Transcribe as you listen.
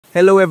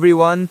Hello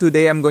everyone,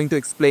 today I'm going to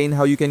explain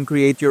how you can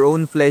create your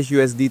own Flash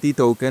USDT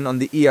token on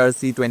the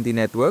trc20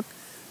 network.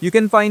 You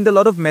can find a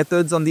lot of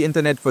methods on the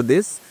internet for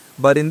this,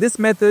 but in this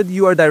method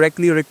you are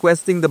directly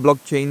requesting the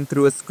blockchain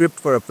through a script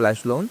for a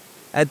Flash loan.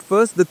 At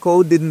first the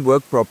code didn't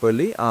work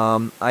properly.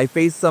 I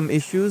faced some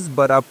issues,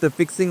 but after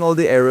fixing all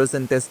the errors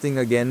and testing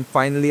again,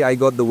 finally I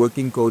got the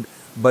working code.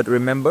 But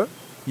remember,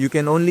 you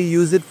can only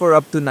use it for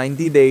up to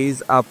 90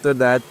 days. After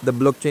that, the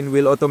blockchain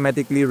will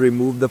automatically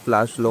remove the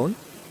Flash loan.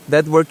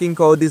 That working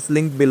code is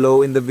linked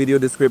below in the video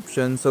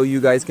description, so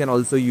you guys can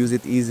also use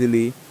it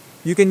easily.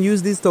 You can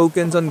use these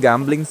tokens on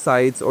gambling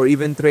sites or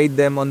even trade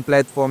them on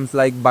platforms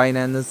like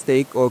Binance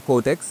Stake or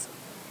Kotex.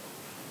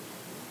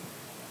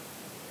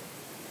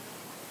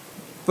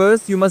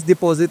 First, you must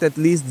deposit at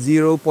least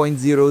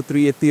 0.03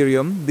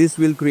 Ethereum. This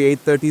will create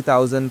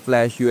 30,000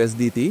 Flash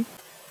USDT.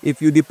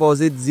 If you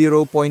deposit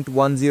 0.10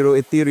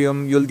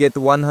 Ethereum, you'll get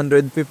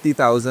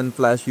 150,000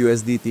 Flash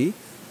USDT.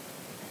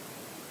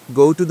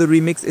 Go to the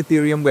Remix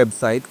Ethereum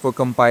website for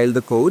compile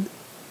the code.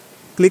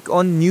 Click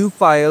on New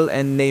File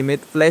and name it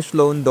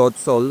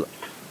flashloan.sol.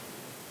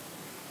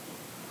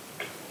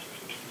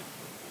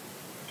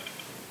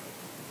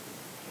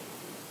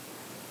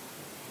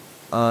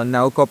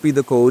 Now copy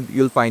the code,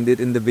 you'll find it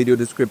in the video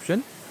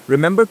description.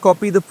 Remember,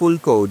 copy the full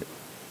code.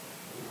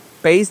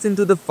 Paste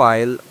into the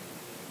file.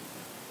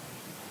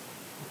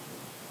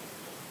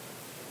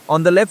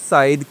 On the left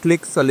side,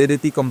 click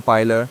Solidity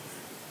Compiler.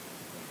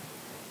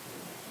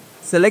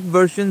 Select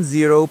version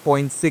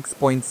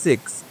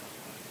 0.6.6.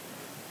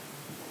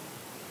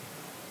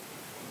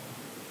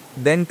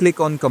 Then click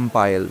on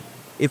Compile.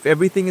 If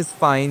everything is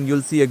fine,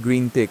 you'll see a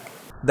green tick.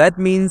 That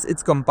means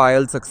it's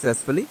compiled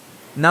successfully.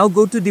 Now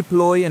go to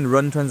Deploy and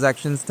Run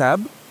Transactions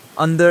tab.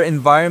 Under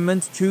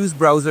Environment, choose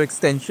Browser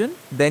Extension,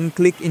 then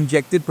click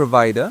Injected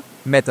Provider,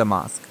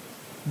 MetaMask.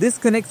 This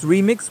connects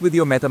Remix with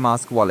your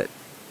MetaMask wallet.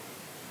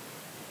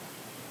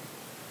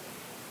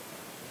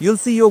 You'll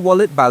see your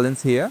wallet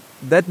balance here.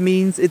 That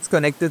means it's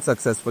connected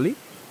successfully.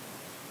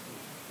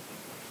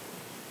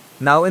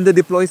 Now in the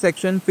deploy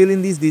section, fill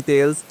in these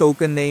details: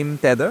 token name,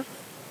 Tether,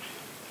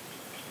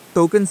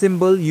 token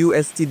symbol,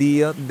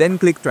 USDT, then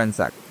click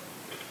Transact.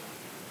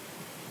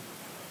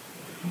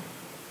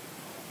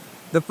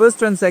 The first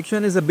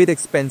transaction is a bit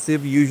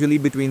expensive, usually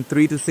between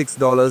 $3 to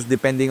 $6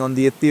 depending on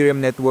the Ethereum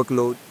network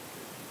load.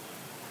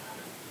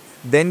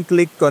 Then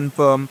click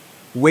Confirm.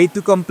 Wait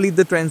to complete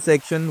the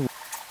transaction.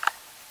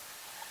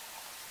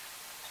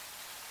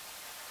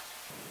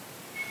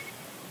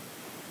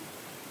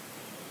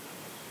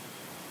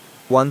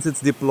 Once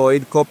it's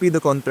deployed, copy the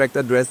contract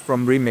address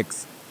from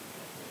Remix.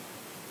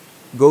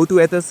 Go to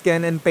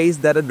Etherscan and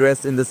paste that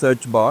address in the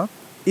search bar.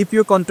 If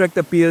your contract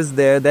appears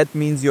there, that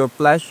means your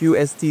Flash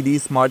USDT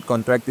smart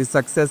contract is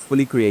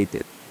successfully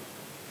created.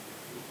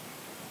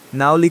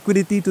 Now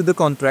liquidity to the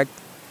contract.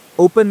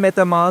 Open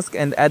MetaMask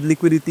and add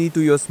liquidity to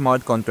your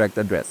smart contract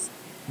address.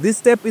 This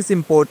step is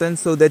important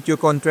so that your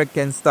contract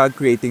can start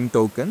creating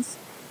tokens.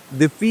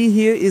 The fee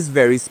here is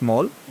very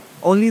small.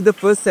 Only the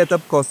first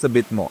setup costs a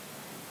bit more.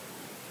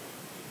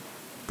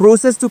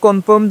 Process to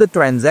confirm the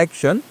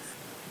transaction.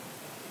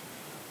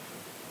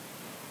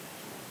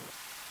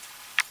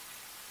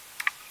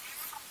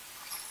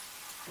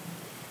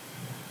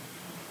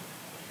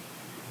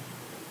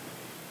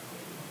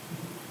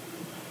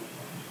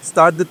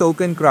 Start the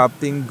token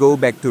crafting, go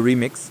back to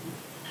Remix.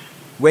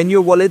 When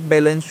your wallet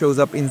balance shows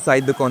up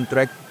inside the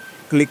contract,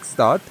 click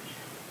Start.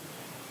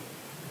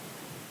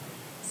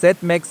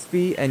 Set max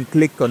fee and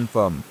click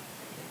Confirm.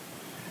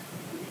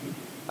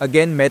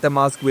 Again,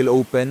 MetaMask will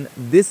open.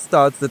 This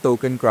starts the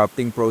token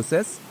crafting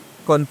process.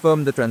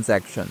 Confirm the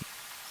transaction.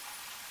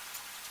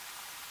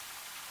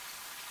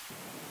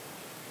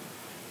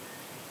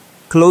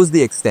 Close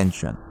the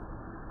extension.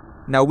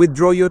 Now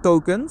withdraw your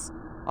tokens.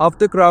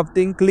 After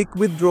crafting, click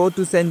Withdraw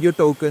to send your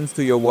tokens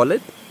to your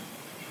wallet.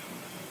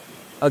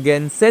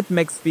 Again, set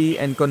max fee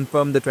and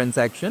confirm the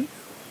transaction.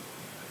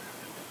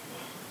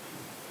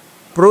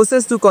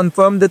 Process to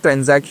confirm the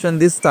transaction.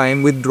 This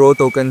time, withdraw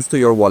tokens to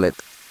your wallet.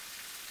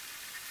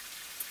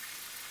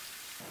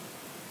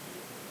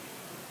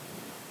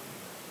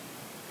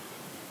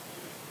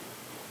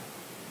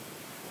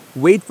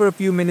 Wait for a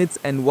few minutes,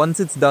 and once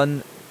it's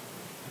done,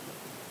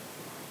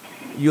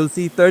 you'll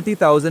see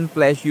 30,000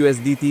 Flash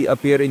USDT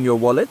appear in your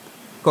wallet.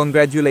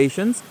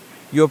 Congratulations,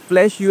 your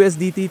Flash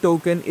USDT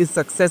token is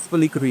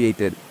successfully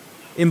created.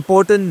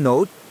 Important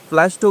note,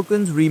 Flash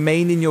tokens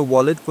remain in your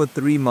wallet for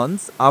 3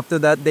 months. After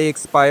that, they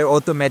expire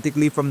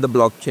automatically from the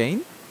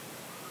blockchain.